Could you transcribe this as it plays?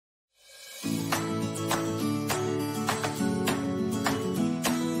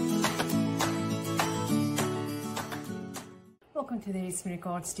welcome to the Esmeralda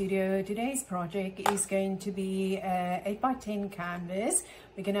Card Studio. Today's project is going to be a 8x10 canvas.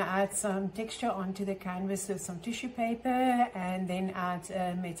 We're going to add some texture onto the canvas with some tissue paper and then add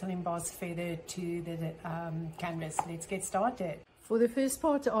a metal embossed feather to the canvas. Let's get started. For the first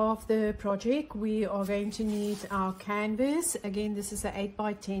part of the project, we are going to need our canvas. Again, this is an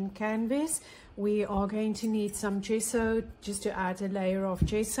 8x10 canvas. We are going to need some gesso just to add a layer of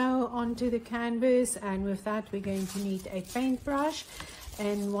gesso onto the canvas, and with that we're going to need a paintbrush.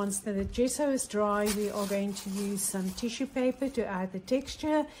 And once the gesso is dry, we are going to use some tissue paper to add the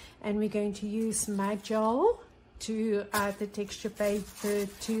texture, and we're going to use matte gel to add the texture paper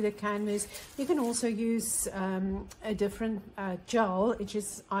to the canvas. You can also use a different gel. It's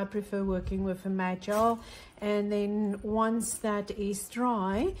just I prefer working with a matte gel. And then once that is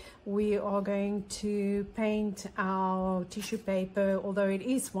dry, we are going to paint our tissue paper. Although it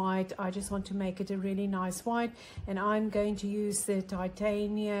is white, I just want to make it a really nice white, and I'm going to use the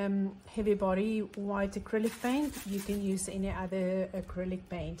titanium heavy body white acrylic paint. You can use any other acrylic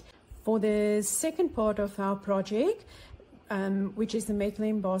paint. For the second part of our project, which is the metal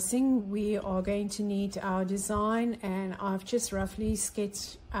embossing, we are going to need our design, and I've just roughly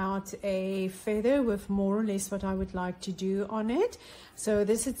sketched out a feather with more or less what I would like to do on it. So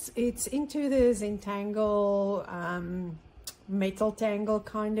it's into the Zentangle metal tangle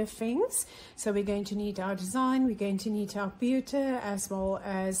kind of things. So we're going to need our design, we're going to need our pewter as well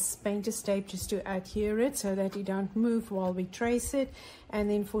as painter's tape just to adhere it so that it don't move while we trace it. And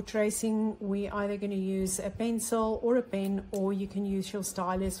then for tracing, we're either going to use a pencil or a pen, or you can use your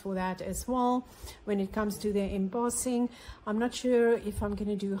stylus for that as well. When it comes to the embossing, I'm not sure if I'm going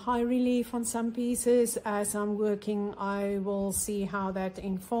to do high relief on some pieces. As I'm working, I will see how that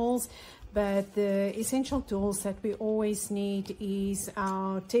unfolds. But the essential tools that we always need is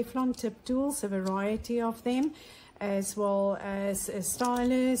our Teflon tip tools, a variety of them, as well as a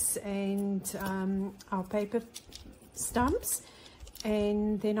stylus and our paper stumps.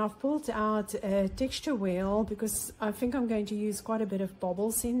 And then I've pulled out a texture wheel because I think I'm going to use quite a bit of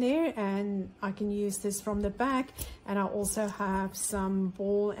bubbles in there, and I can use this from the back. And I also have some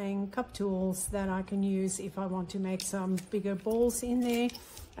ball and cup tools that I can use if I want to make some bigger balls in there.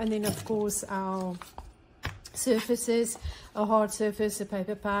 And then of course our surfaces, a hard surface, a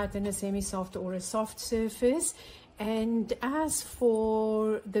paper pad, and a semi-soft or a soft surface. And as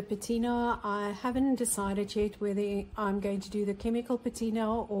for the patina, I haven't decided yet whether I'm going to do the chemical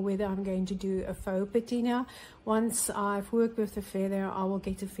patina or whether I'm going to do a faux patina. Once I've worked with the feather, I will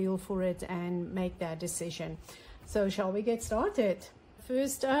get a feel for it and make that decision. So shall we get started?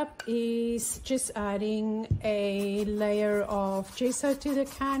 First up is just adding a layer of gesso to the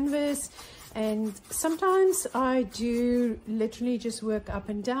canvas. And sometimes I do literally just work up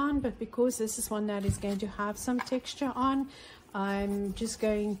and down, but because this is one that is going to have some texture on, I'm just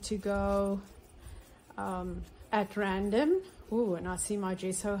going to go at random. Oh, and I see my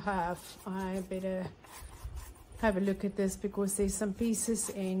gesso have. I better have a look at this because there's some pieces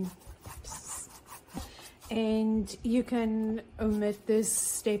in. And you can omit this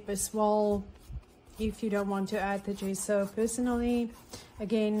step as well if you don't want to add the gesso. Personally,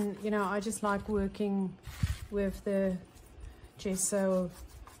 again, you know, I just like working with the gesso.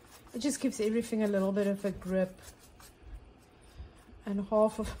 It just gives everything a little bit of a grip. And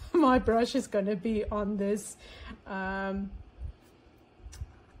half of my brush is going to be on this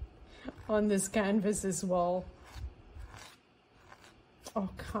canvas as well. Oh,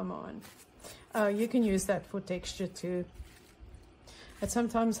 come on. You can use that for texture too. It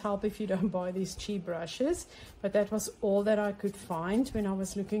sometimes helps if you don't buy these cheap brushes, but that was all that I could find when I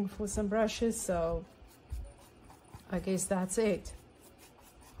was looking for some brushes, so I guess that's it.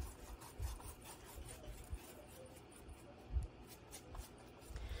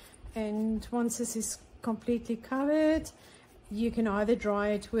 And once this is completely covered, you can either dry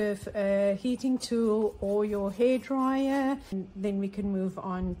it with a heating tool or your hair dryer, and then we can move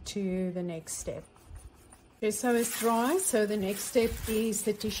on to the next step. Gesso is dry, so the next step is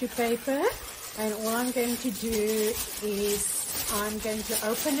the tissue paper, and all I'm going to do is I'm going to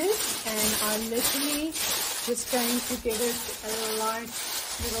open it, and I'm literally just going to give it a light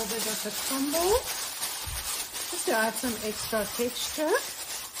little bit of a crumble just to add some extra texture.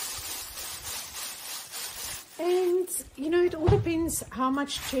 And you know, it all depends how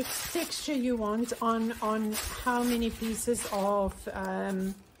much texture you want on how many pieces of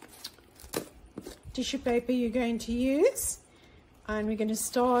tissue paper you're going to use. And we're going to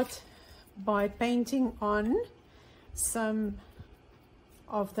start by painting on some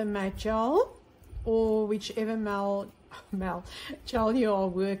of the matte gel, or whichever gel you are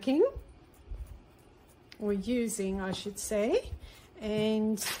working or using, I should say.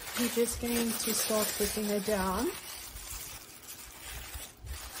 and you're just going to start putting it down.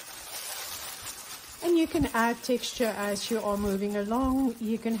 And you can add texture as you are moving along.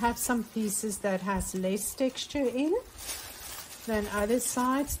 You can have some pieces that has less texture in than other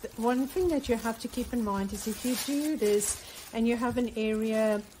sides. One thing that you have to keep in mind is if you do this and you have an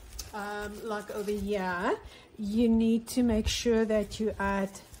area like over here, you need to make sure that you add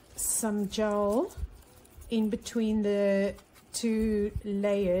some gel in between the two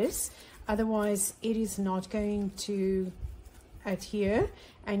layers. Otherwise it is not going to adhere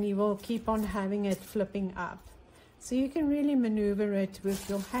and you will keep on having it flipping up. So you can really maneuver it with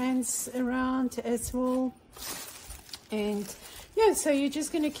your hands around as well. And yeah, so you're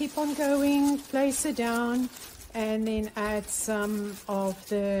just going to keep on going, place it down, and then add some of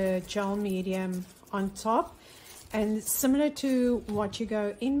the gel medium on top. And similar to what you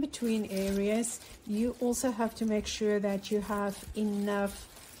go in between areas, you also have to make sure that you have enough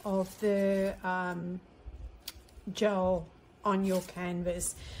of the gel on your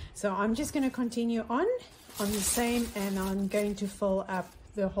canvas. So I'm just going to continue on the same, and I'm going to fill up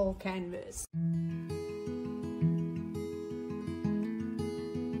the whole canvas.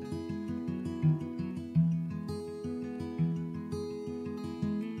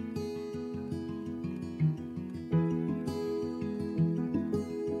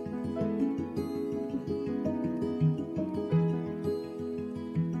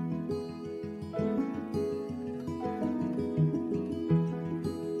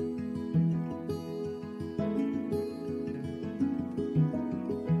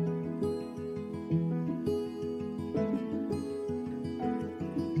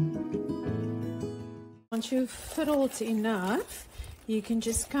 Once you've fiddled enough, you can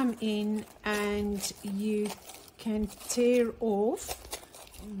just come in and you can tear off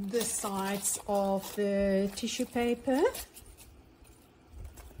the sides of the tissue paper.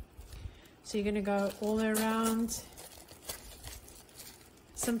 So you're going to go all around.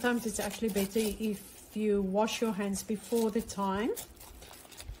 Sometimes it's actually better if you wash your hands before the time.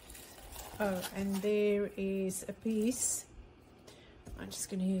 Oh, and there is a piece. I'm just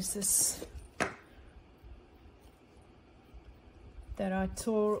going to use this that I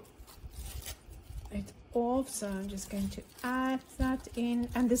tore it off, so I'm just going to add that in.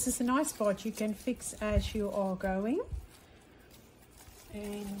 And this is a nice part you can fix as you are going.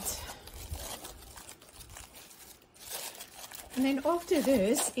 And then after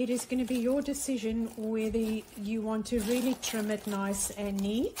this, it is going to be your decision whether you want to really trim it nice and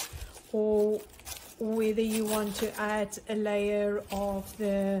neat, or whether you want to add a layer of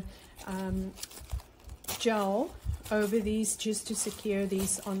the gel over these just to secure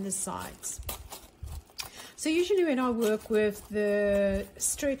these on the sides. So usually when I work with the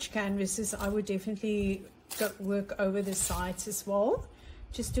stretch canvases, I would definitely work over the sides as well,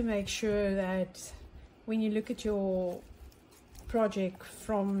 just to make sure that when you look at your project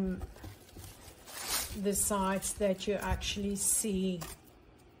from the sides that you actually see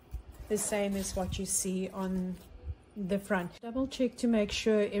the same as what you see on the front. Double check to make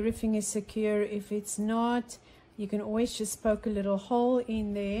sure everything is secure. If it's not, you can always just poke a little hole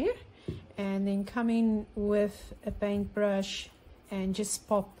in there and then come in with a paintbrush and just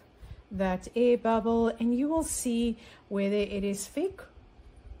pop that air bubble, and you will see whether it is thick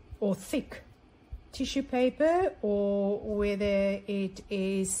tissue paper or whether it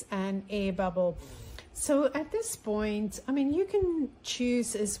is an air bubble. So at this point, I mean, you can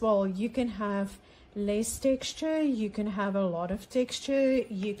choose as well. You can have less texture, you can have a lot of texture,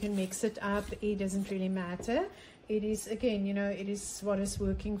 you can mix it up. It doesn't really matter. It is, again, you know, it is what is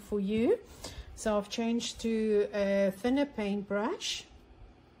working for you. So I've changed to a thinner paintbrush,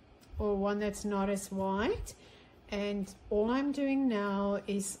 or one that's not as white, and all I'm doing now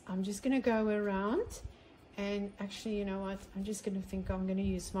is I'm just going to go around, and actually, you know what, I'm going to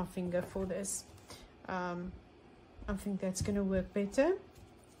use my finger for this. I think that's going to work better.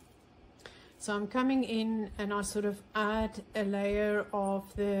 So I'm coming in and I sort of add a layer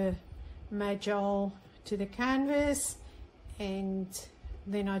of the matte gel to the canvas, and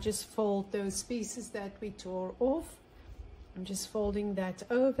then I just fold those pieces that we tore off. I'm just folding that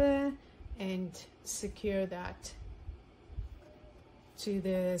over and secure that to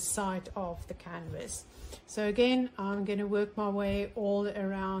the side of the canvas. So again, I'm going to work my way all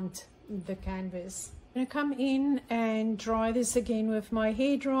around the canvas I'm going to come in and dry this again with my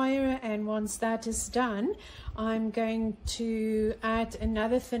hairdryer, and once that is done, I'm going to add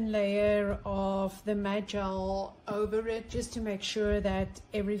another thin layer of the matte gel over it just to make sure that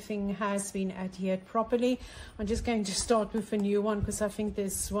everything has been adhered properly. I'm just going to start with a new one because I think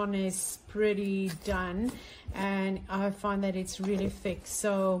this one is pretty done and I find that it's really thick.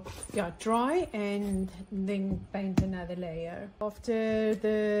 So yeah, dry and then paint another layer. After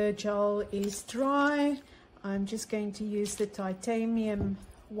the gel is dry, I'm just going to use the titanium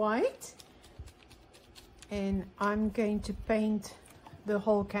white, and I'm going to paint the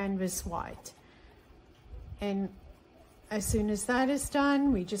whole canvas white. And as soon as that is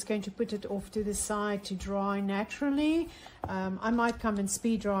done, we're just going to put it off to the side to dry naturally. I might come and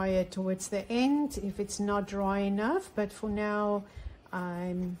speed dry it towards the end if it's not dry enough, but for now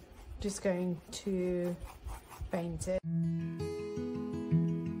I'm just going to paint it.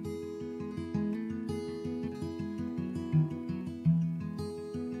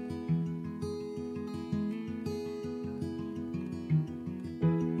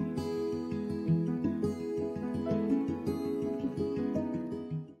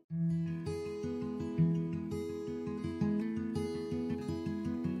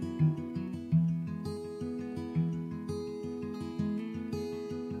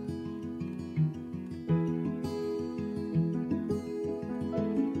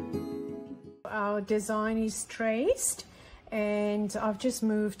 Our design is traced, and I've just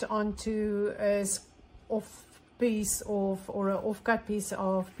moved on to a off-cut piece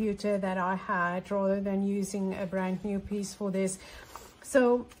of pewter that I had, rather than using a brand new piece for this.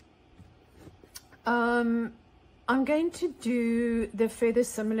 So I'm going to do the feather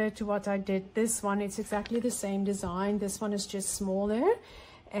similar to what I did this one. It's exactly the same design. This one is just smaller.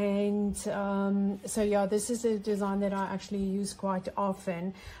 And so yeah, this is a design that I actually use quite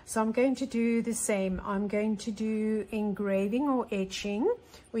often. So I'm going to do the same. I'm going to do engraving or etching,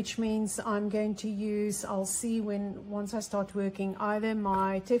 which means I'm going to use, I'll see once I start working, either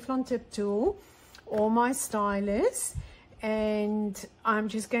my Teflon tip tool or my stylus, and I'm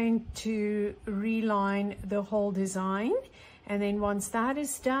just going to reline the whole design. And then once that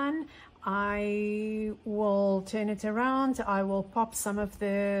is done, I will turn it around. I will pop some of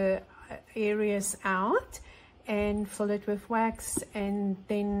the areas out and fill it with wax, and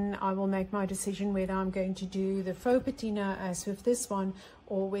then I will make my decision whether I'm going to do the faux patina as with this one,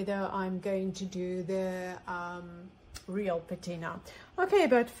 or whether I'm going to do the real patina. Okay,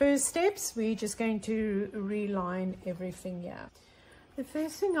 but first steps, we're just going to reline everything here. The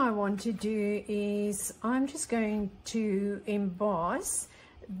first thing I want to do is I'm just going to emboss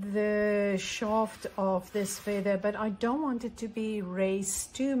the shaft of this feather, but I don't want it to be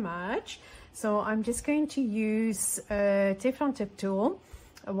raised too much, so I'm just going to use a Teflon tip tool,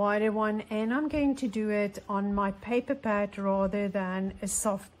 a wider one, and I'm going to do it on my paper pad rather than a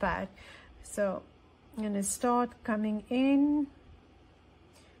soft pad. So I'm going to start coming in,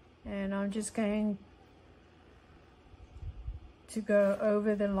 and I'm just going to go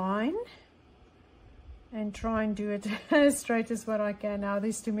over the line and try and do it as straight as what I can. Now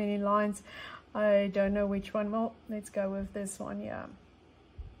there's too many lines, I don't know which one. Well, let's go with this one. Yeah,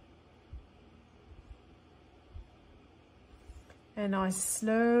 and I'm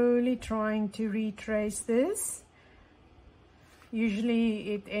slowly trying to retrace this.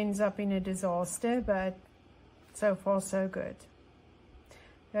 Usually it ends up in a disaster, but so far so good.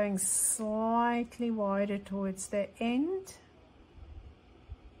 Going slightly wider towards the end,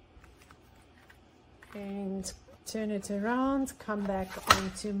 and turn it around, come back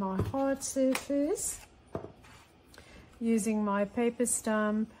onto my hard surface. Using my paper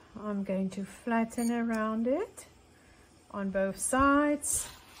stump, I'm going to flatten around it on both sides.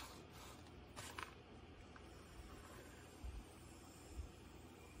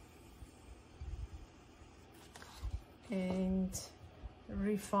 And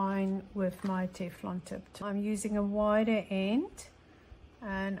refine with my Teflon tip. I'm using a wider end,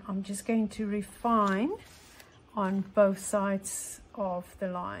 and I'm just going to refine on both sides of the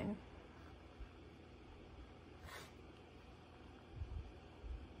line.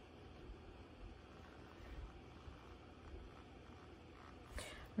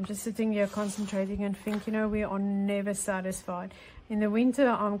 I'm just sitting here concentrating and think, you know, we are never satisfied. In the winter,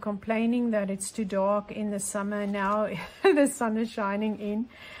 I'm complaining that it's too dark. In the summer, now the sun is shining in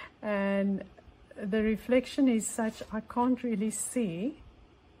and the reflection is such I can't really see.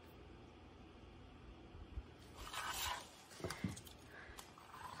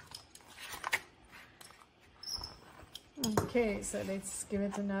 Okay, so let's give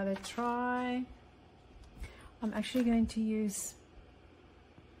it another try. I'm actually going to use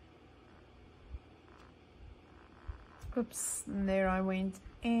Oops, and there I went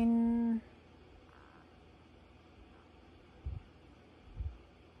in.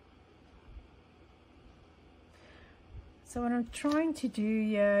 So what I'm trying to do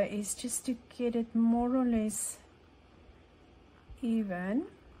here is just to get it more or less even.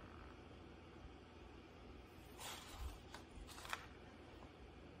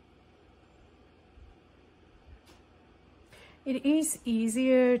 It is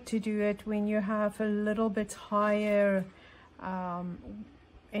easier to do it when you have a little bit higher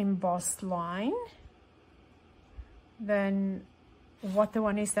embossed line than what the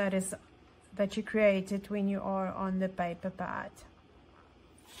one is that you created when you are on the paper pad.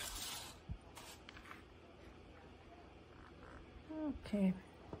 Okay,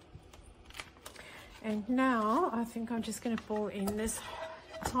 and now I think I'm just going to pull in this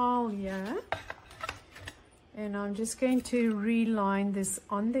tile here, and I'm just going to reline this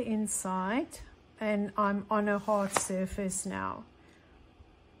on the inside, and I'm on a hard surface now,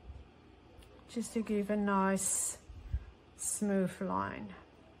 just to give a nice smooth line.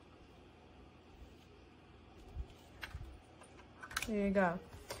 There you go.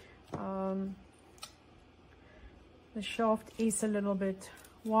 The shaft is a little bit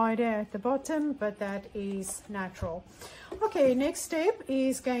wider at the bottom, but that is natural. Okay, next step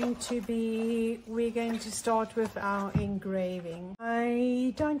is going to be, we're going to start with our engraving.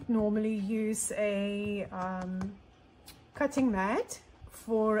 I don't normally use a cutting mat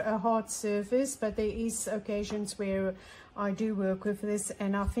for a hard surface, but there is occasions where I do work with this,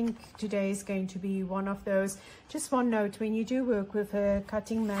 and I think today is going to be one of those. Just one note, when you do work with a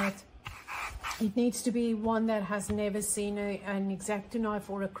cutting mat, it needs to be one that has never seen an X-Acto knife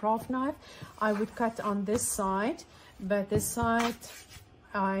or a craft knife. I would cut on this side, but this side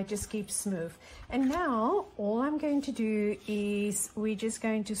I just keep smooth. And now all I'm going to do is we're just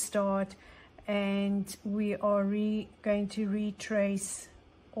going to start, and we are going to retrace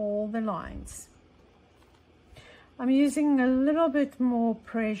all the lines. I'm using a little bit more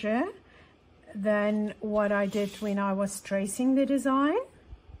pressure than what I did when I was tracing the design,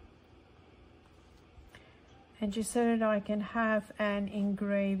 and just so that I can have an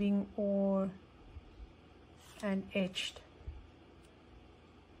engraving or an etched.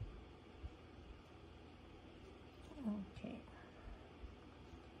 Okay,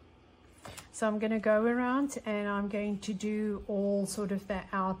 so I'm going to go around and I'm going to do all sort of the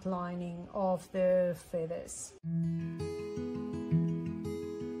outlining of the feathers.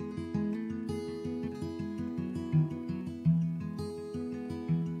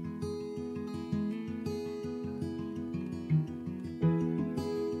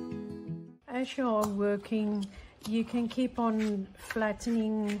 As you are working, you can keep on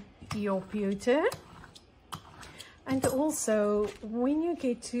flattening your pewter. And also, when you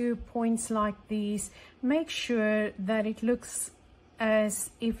get to points like these, make sure that it looks as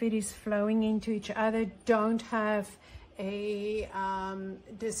if it is flowing into each other. Don't have a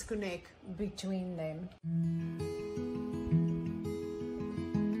disconnect between them.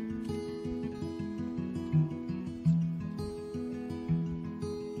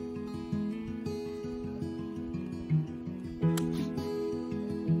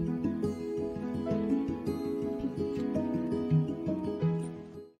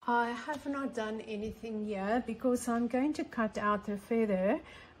 I have not done anything here because I'm going to cut out the feather.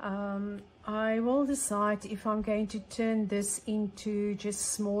 I will decide if I'm going to turn this into just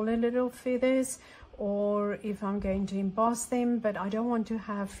smaller little feathers or if I'm going to emboss them, but I don't want to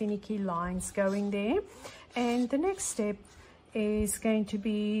have finicky lines going there. And the next step is going to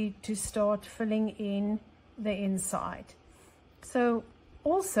be to start filling in the inside. So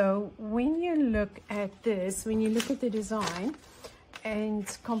also, when you look at this, when you look at the design,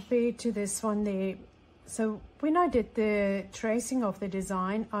 and compared to this one there, so when I did the tracing of the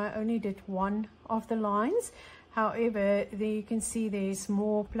design, I only did one of the lines. However, there you can see there's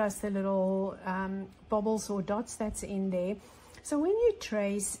more, plus the little bubbles or dots that's in there. So when you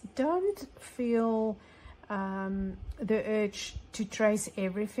trace, don't feel the urge to trace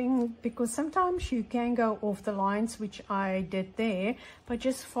everything, because sometimes you can go off the lines, which I did there, but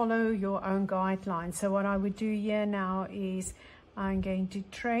just follow your own guidelines. So what I would do here now is I'm going to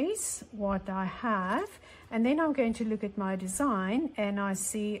trace what I have, and then I'm going to look at my design and I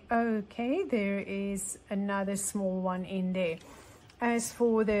see, okay, there is another small one in there. As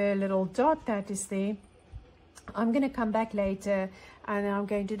for the little dot that is there, I'm going to come back later and I'm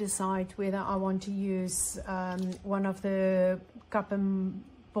going to decide whether I want to use one of the cup and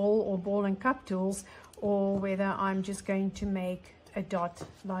ball or ball and cup tools, or whether I'm just going to make a dot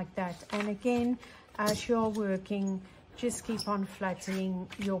like that. And again, as you're working, just keep on flattening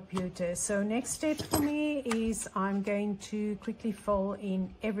your pewter. So next step for me is I'm going to quickly fill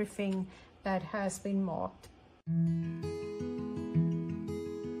in everything that has been marked.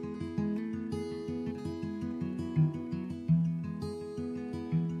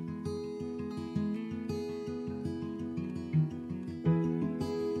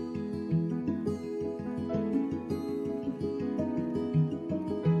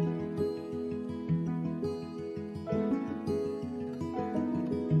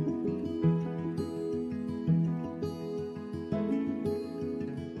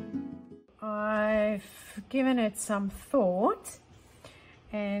 Given it some thought,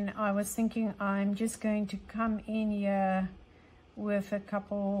 and I was thinking I'm just going to come in here with a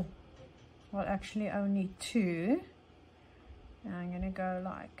couple, well actually only two, and I'm going to go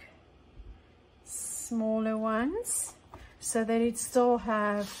like smaller ones so that it still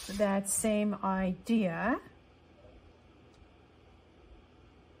have that same idea.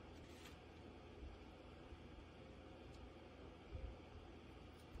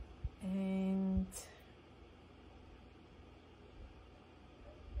 And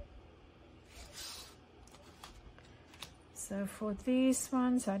so for these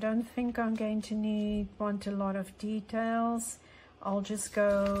ones, I don't think I'm going to want a lot of details. I'll just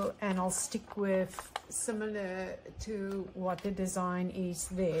go and I'll stick with similar to what the design is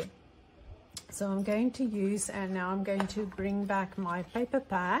there. So I'm going to use, and now I'm going to bring back my paper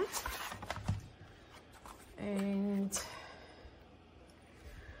pad, and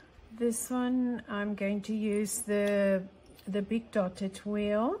this one I'm going to use the big dotted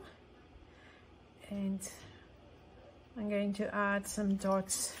wheel, and I'm going to add some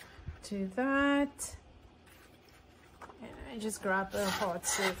dots to that, and I just grab a hard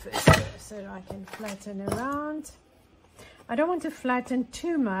surface so that I can flatten around. I don't want to flatten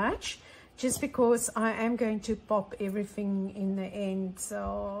too much just because I am going to pop everything in the end,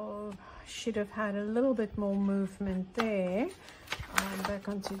 so I should have had a little bit more movement there. Back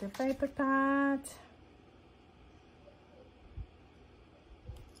onto the paper pad.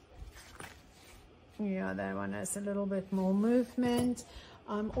 Yeah, that one has a little bit more movement.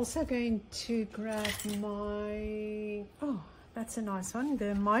 I'm also going to grab my, oh, that's a nice one,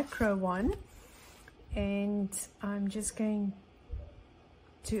 the micro one, and I'm just going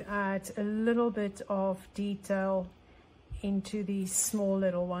to add a little bit of detail into these small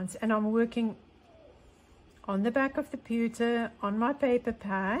little ones, and I'm working on the back of the pewter on my paper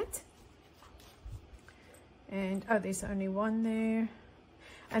pad, and oh, there's only one there.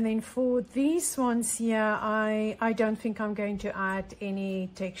 And then for these ones here, I don't think I'm going to add any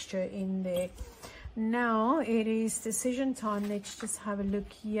texture in there. Now it is decision time. Let's just have a look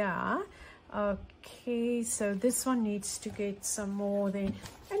here. Okay, so this one needs to get some more there. And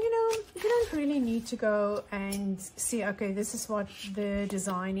you know, you don't really need to go and see, okay, this is what the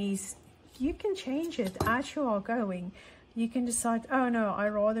design is. You can change it as you are going. You can decide, oh no, I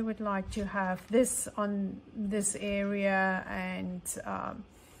rather would like to have this on this area, and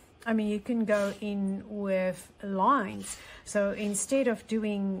I mean, you can go in with lines. So instead of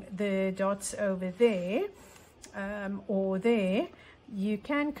doing the dots over there or there, you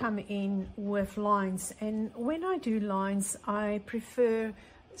can come in with lines. And when I do lines, I prefer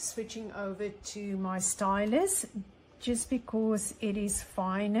switching over to my stylus, just because it is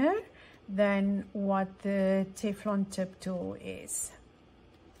finer than what the Teflon tip tool is.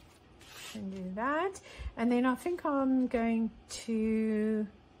 And do that. And then I think I'm going to,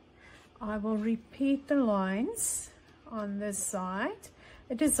 I will repeat the lines on this side.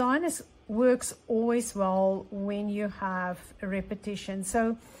 A design works always well when you have a repetition.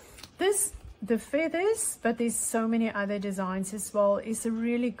 So this, the feathers, but there's so many other designs as well, is a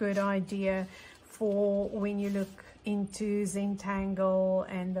really good idea for when you look into Zentangle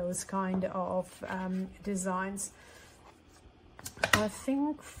and those kind of designs. I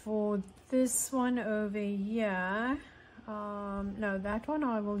think for this one over here, no, that one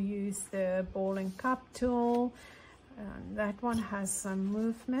I will use the ball and cup tool. That one has some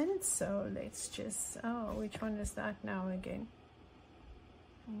movement, so let's just, oh, which one is that now again?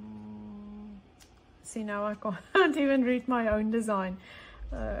 See, now I can't even read my own design.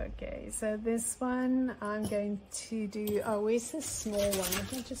 Okay, so this one I'm going to do, oh, where's the small one?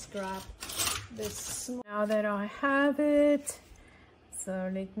 Let me just grab this small, now that I have it.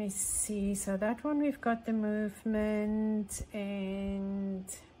 So let me see, so that one we've got the movement, and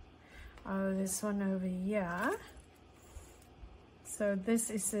oh, this one over here. So this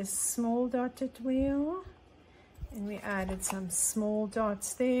is a small dotted wheel, and we added some small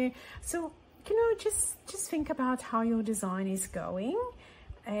dots there. So, you know, just think about how your design is going,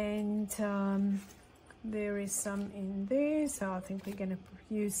 and there is some in there, so I think we're going to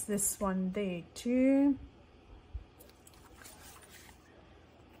use this one there too.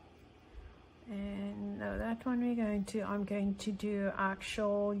 And no, that one I'm going to do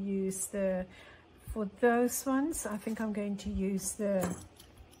actual use the, for those ones I think I'm going to use the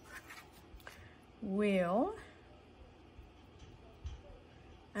wheel,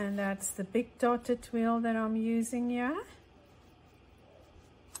 and that's the big dotted wheel that I'm using here.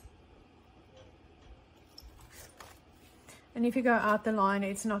 And if you go out the line,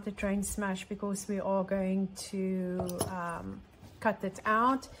 it's not a train smash because we are going to cut it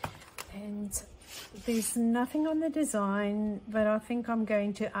out. And there's nothing on the design, but I think I'm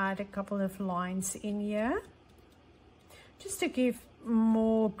going to add a couple of lines in here just to give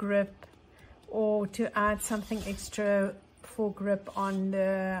more grip, or to add something extra for grip on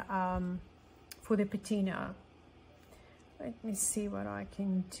the for the patina. Let me see what I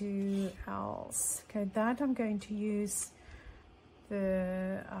can do else. Okay, that I'm going to use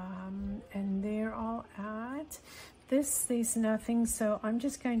the and there I'll add this. There's nothing, so I'm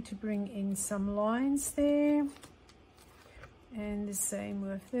just going to bring in some lines there, and the same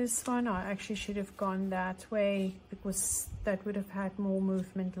with this one. I actually should have gone that way because that would have had more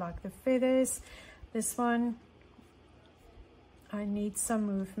movement like the feathers. This one I need some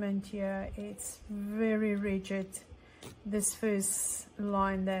movement here. It's very rigid, this first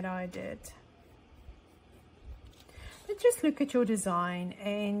line that I did. But just look at your design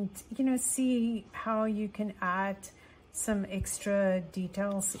and, you know, see how you can add some extra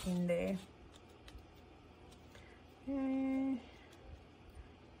details in there.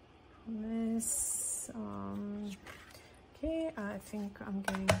 This okay, I think I'm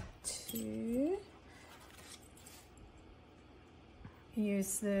going to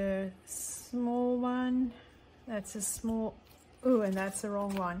use the small one. That's a small, oh, and that's the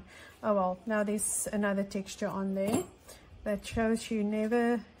wrong one. Oh well, now there's another texture on there that shows you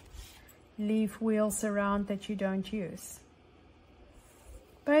never leave wheels around that you don't use,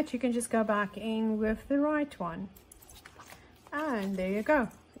 but you can just go back in with the right one, and there you go,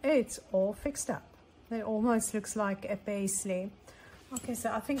 it's all fixed up. It almost looks like a paisley. Okay,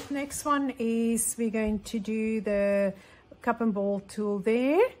 so I think next one is we're going to do the cup and ball tool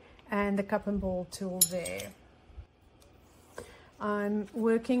there and the cup and ball tool there. I'm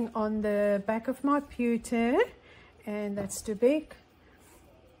working on the back of my pewter, and that's too big,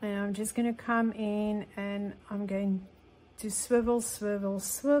 and I'm just going to come in and I'm going to swivel, swivel,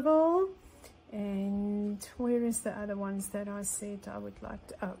 swivel. And where is the other ones that I said I would like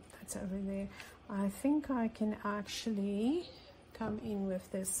to, oh, that's over there. I think I can actually come in with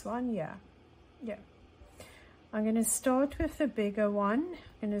this one. Yeah, I'm going to start with the bigger one.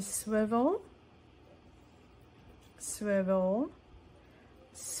 I'm going to swivel, swivel,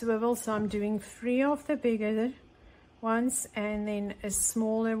 swivel. So I'm doing 3 of the bigger ones, and then a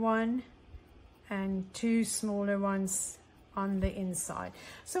smaller one and 2 smaller ones on the inside.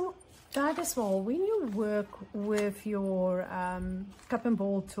 So that as well, when you work with your cup and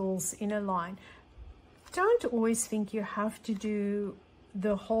ball tools in a line, don't always think you have to do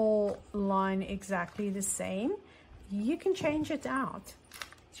the whole line exactly the same. You can change it out.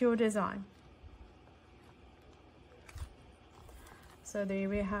 It's your design. So there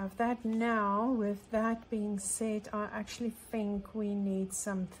we have that. Now, with that being said, I actually think we need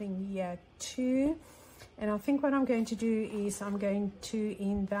something here too. And I think what I'm going to do is I'm going to,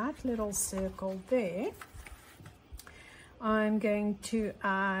 in that little circle there, I'm going to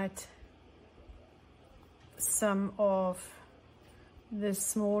add some of the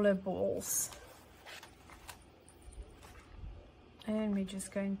smaller balls. And we're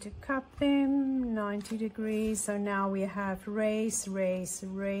just going to cup them 90 degrees. So now we have raise, raise,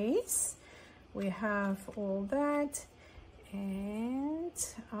 raise. We have all that. And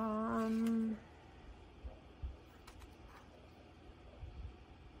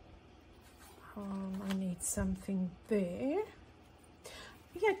I need something there.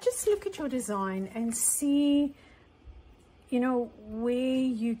 Yeah, just look at your design and see, you know, where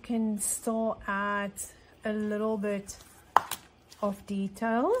you can still add a little bit of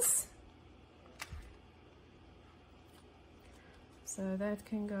details. So that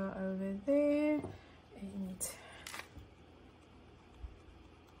can go over there, and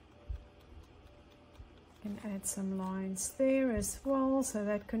can add some lines there as well, so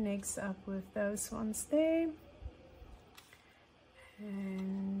that connects up with those ones there.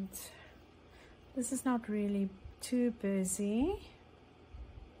 And this is not really too busy,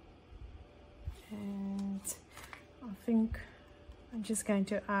 and I think I'm just going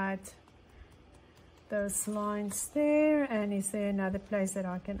to add those lines there. And is there another place that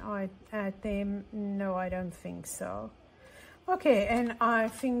I can add them? No, I don't think so. Okay, and I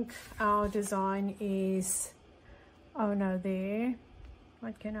think our design is, oh no, there.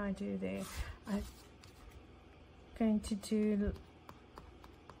 What can I do there? I'm going to do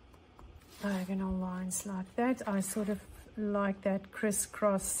diagonal lines like that. I sort of like that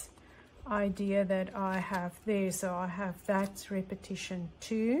crisscross idea that I have there, so I have that repetition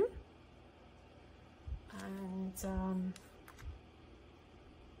too. And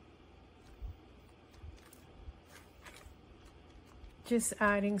just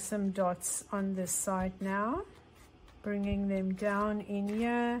adding some dots on this side now, bringing them down in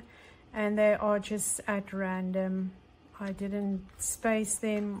here, and they are just at random. I didn't space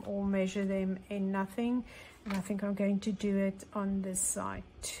them or measure them in nothing, and I think I'm going to do it on this side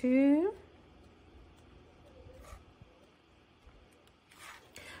too.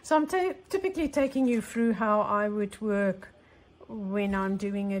 So I'm typically taking you through how I would work when I'm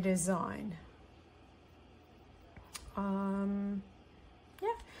doing a design.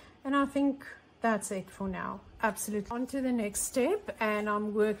 Yeah, and I think that's it for now. Absolutely. On to the next step, and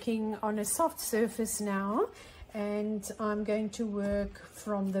I'm working on a soft surface now, and I'm going to work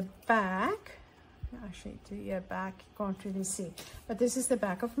from the back. Actually, to your back, you can't really see, but this is the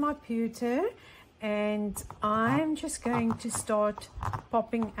back of my pewter, and I'm just going to start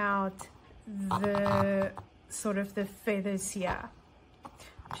popping out the sort of the feathers here,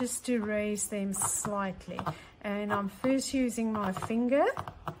 just to raise them slightly. And I'm first using my finger,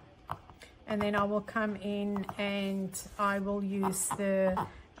 and then I will come in and I will use the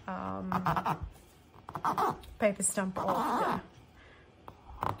paper stump after.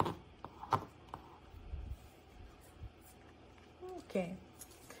 Okay,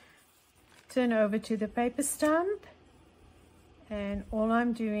 turn over to the paper stump, and all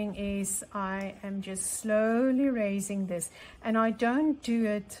I'm doing is I am just slowly raising this, and I don't do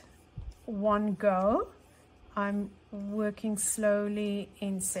it one go. I'm working slowly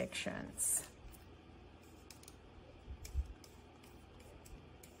in sections.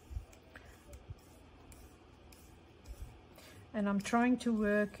 And I'm trying to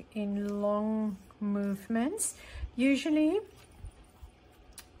work in long movements. Usually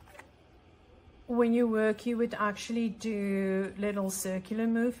when you work, you would actually do little circular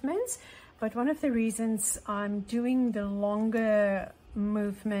movements, but one of the reasons I'm doing the longer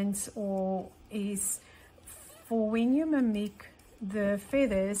movements is for when you mimic the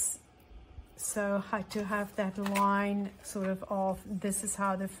feathers, so to have that line sort of this is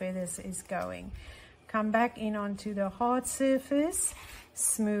how the feathers is going. Come back in onto the hard surface,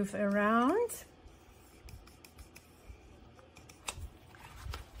 smooth around,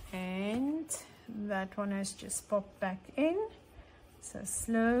 and that one has just popped back in, so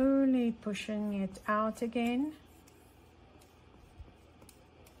slowly pushing it out again.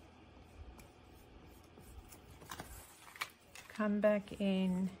 Come back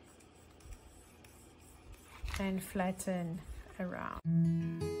in and flatten around.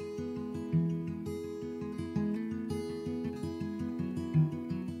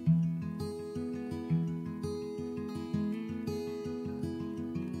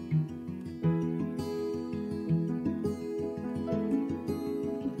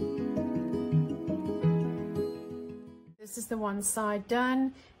 This is the one side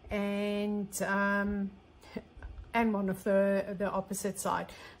done, and one of the opposite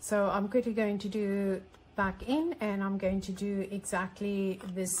side. So I'm quickly going to do back in, and I'm going to do exactly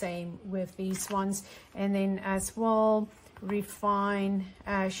the same with these ones, and then as well refine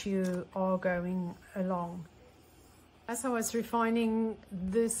as you are going along. As I was refining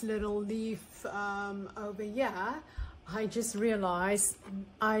this little leaf over here, I just realized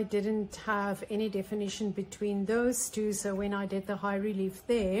I didn't have any definition between those two, so when I did the high relief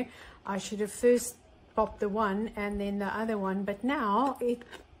there, I should have first popped the one and then the other one, but now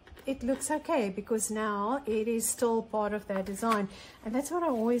it looks okay, because now it is still part of that design. And that's what I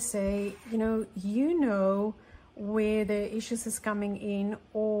always say, you know where the issues is coming in,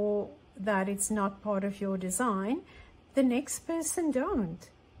 or that it's not part of your design. The next person don't.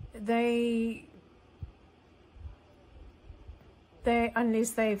 They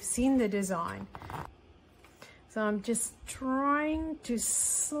unless they've seen the design. So I'm just trying to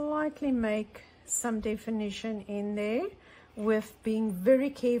slightly make some definition in there, with being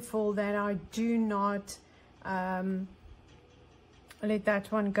very careful that I do not let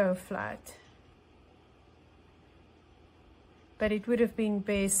that one go flat. But it would have been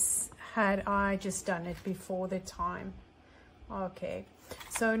best had I just done it before the time. Okay,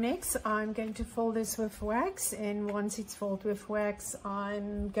 So next I'm going to fold this with wax, and once it's folded with wax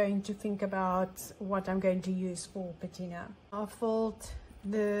I'm going to think about what I'm going to use for patina. I'll fold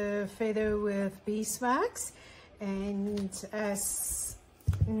the feather with beeswax, and as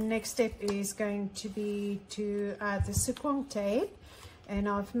next step is going to be to add the Sookwang tape. And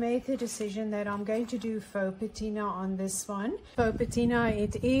I've made the decision that I'm going to do faux patina on this one. Faux patina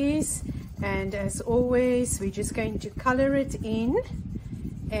it is, and as always we're just going to color it in,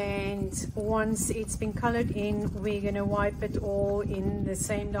 and once it's been colored in we're going to wipe it all in the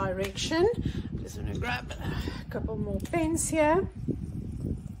same direction. Just going to grab a couple more pens here.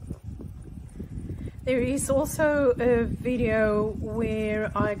 There is also a video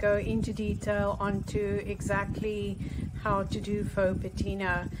where I go into detail onto exactly how to do faux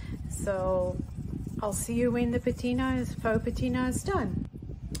patina, so I'll see you when the faux patina is done.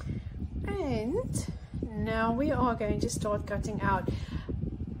 And now we are going to start cutting out.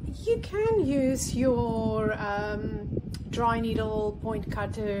 You can use your dry needle point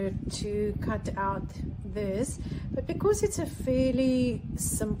cutter to cut out this, but because it's a fairly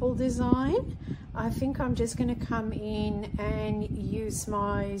simple design, I think I'm just going to come in and use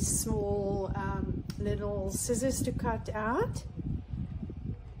my small little scissors to cut out.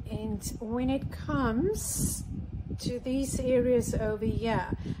 And when it comes to these areas over here,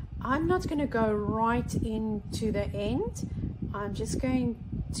 I'm not going to go right into the end. I'm just going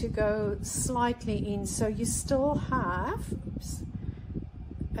to go slightly in, so you still have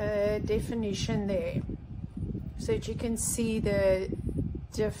a definition there, so that you can see the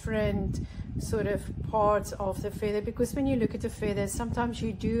different sort of parts of the feather, because when you look at the feather sometimes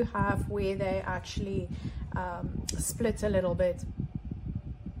you do have where they actually split a little bit.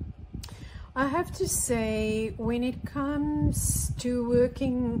 I have to say, when it comes to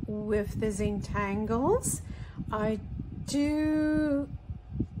working with the Zentangles, I do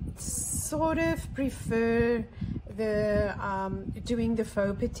sort of prefer the doing the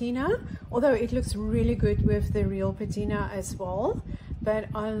faux patina, although it looks really good with the real patina as well. But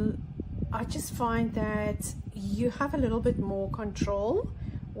I just find that you have a little bit more control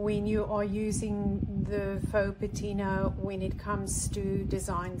when you are using the faux patina when it comes to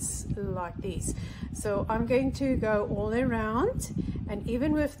designs like these. So I'm going to go all around, and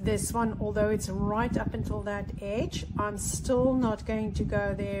even with this one, although it's right up until that edge, I'm still not going to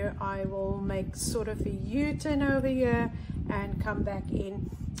go there. I will make sort of a U-turn over here and come back in.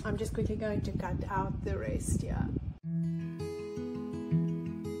 I'm just quickly going to cut out the rest here.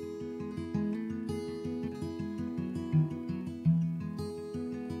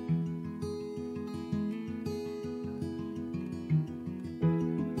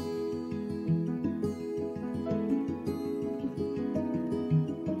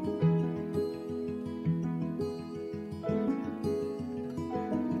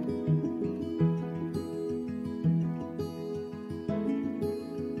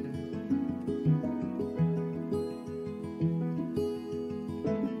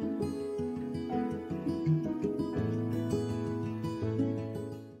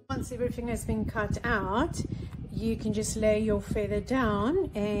 Once everything has been cut out, you can just lay your feather down,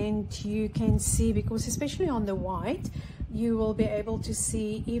 and you can see, because especially on the white, you will be able to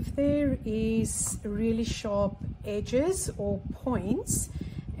see if there is really sharp edges or points,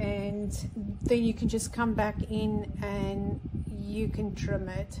 and then you can just come back in and you can trim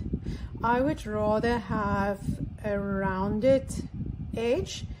it. I would rather have a rounded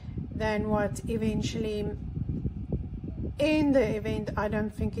edge than what eventually, in the event, I don't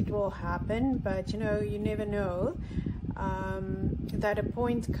think it will happen, but you know, you never know, that a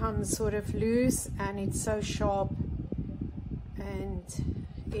point comes sort of loose and it's so sharp and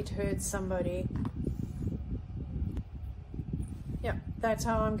it hurts somebody. Yeah, that's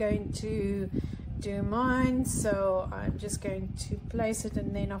how I'm going to do mine. So I'm just going to place it,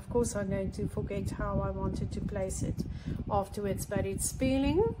 and then of course I'm going to forget how I wanted to place it afterwards, but it's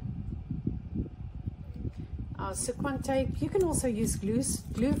peeling. Sookwang tape, you can also use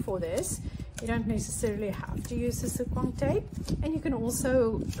glue for this. You don't necessarily have to use the Sookwang tape, and you can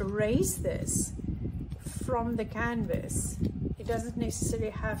also erase this from the canvas. It doesn't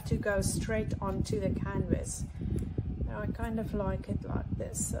necessarily have to go straight onto the canvas. Now, I kind of like it like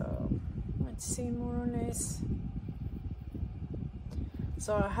this, so let's see, more or less.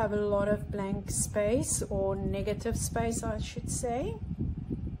 So I have a lot of blank space, or negative space I should say.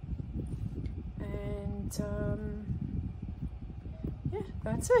 Yeah,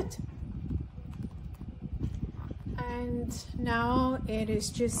 that's it. And now it is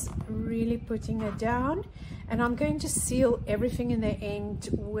just really putting it down, and I'm going to seal everything in the end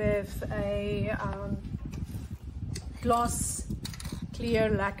with a glass clear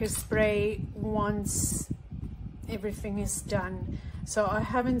lacquer spray once everything is done. So I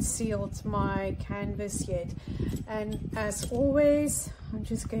haven't sealed my canvas yet, and as always I'm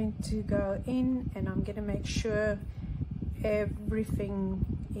just going to go in and I'm going to make sure everything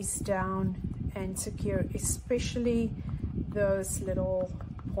is down and secure, especially those little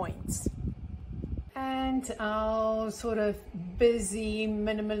points. And our sort of busy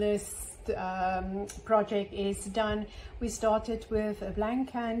minimalist project is done. We started with a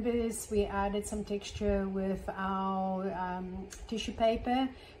blank canvas, we added some texture with our tissue paper,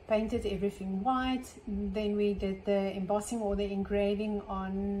 painted everything white, then we did the embossing or the engraving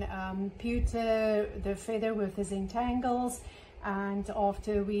on pewter, the feather with the Zentangles, and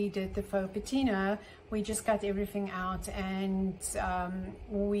after we did the faux patina, we just cut everything out and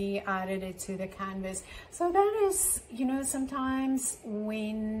we added it to the canvas. So that is, you know, sometimes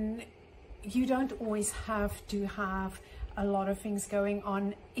when you don't always have to have a lot of things going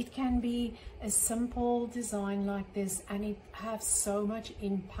on, it can be a simple design like this and it has so much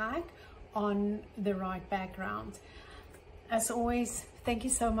impact on the right background. As always, thank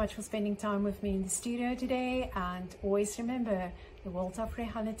you so much for spending time with me in the studio today, and always remember, the world of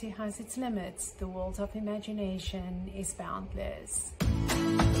reality has its limits, the world of imagination is boundless.